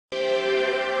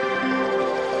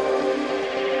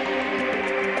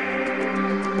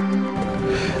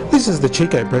This is the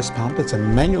Chicco breast pump. It's a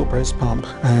manual breast pump,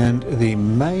 and the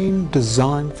main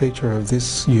design feature of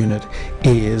this unit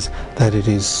is that it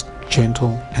is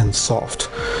gentle and soft.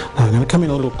 Now I'm going to come in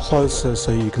a little closer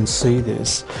so you can see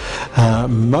this.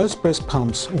 Most breast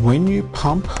pumps, when you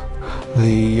pump,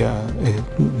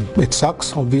 it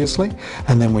sucks obviously,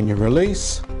 and then when you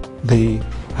release, the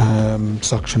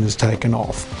suction is taken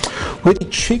off. With the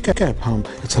Chicco pump,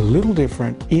 it's a little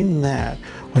different in that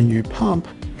when you pump,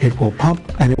 it will pump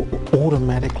and it will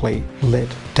automatically let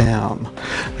down.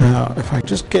 Now, if I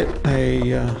just get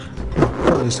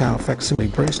probably say a facsimile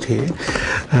breast here,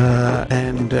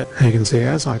 and you can see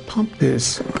as I pump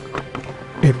this,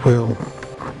 it will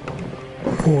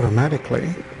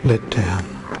automatically let down.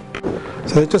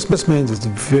 So it just means it's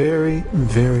very,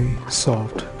 very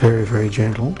soft, very, very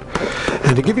gentle.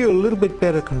 And to give you a little bit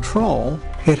better control,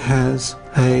 it has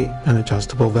an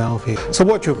adjustable valve here. So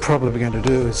what you're probably going to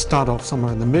do is start off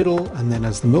somewhere in the middle, and then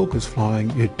as the milk is flowing,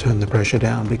 you turn the pressure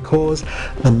down, because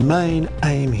the main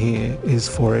aim here is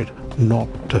for it not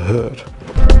to hurt.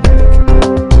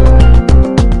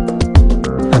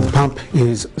 And the pump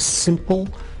is simple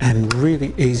and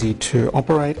really easy to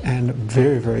operate and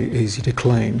very, very easy to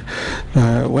clean.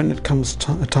 When it comes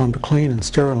time to clean and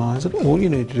sterilize it, all you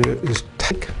need to do is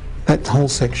take that whole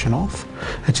section off.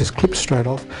 It just clips straight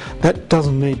off. That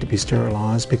doesn't need to be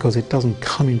sterilized because it doesn't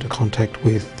come into contact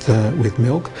with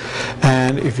milk.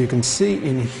 And if you can see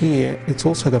in here, it's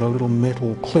also got a little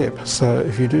metal clip. So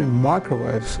if you do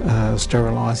microwave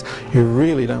sterilize, you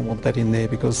really don't want that in there,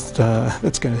 because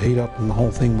it's going to heat up and the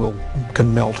whole thing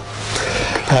can melt.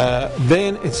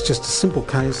 Then it's just a simple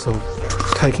case of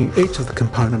taking each of the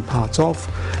component parts off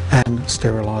and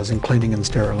sterilizing, cleaning and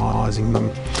sterilizing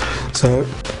them. So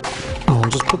I'll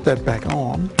just put that back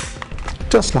on,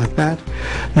 just like that.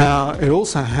 Now it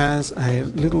also has a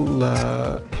little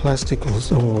plastic or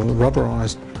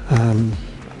rubberized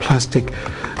plastic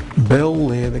bell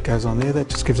there that goes on there. That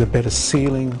just gives a better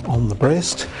sealing on the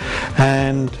breast,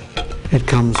 and it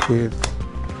comes with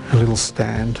a little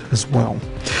stand as well.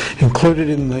 Included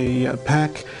in the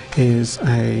pack is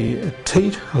a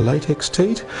teat, a latex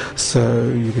teat, so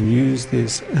you can use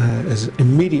this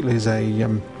immediately as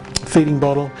a feeding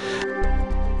bottle.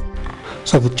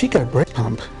 So the Chicco breast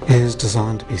pump is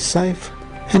designed to be safe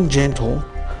and gentle,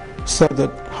 so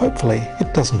that hopefully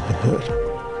it doesn't hurt.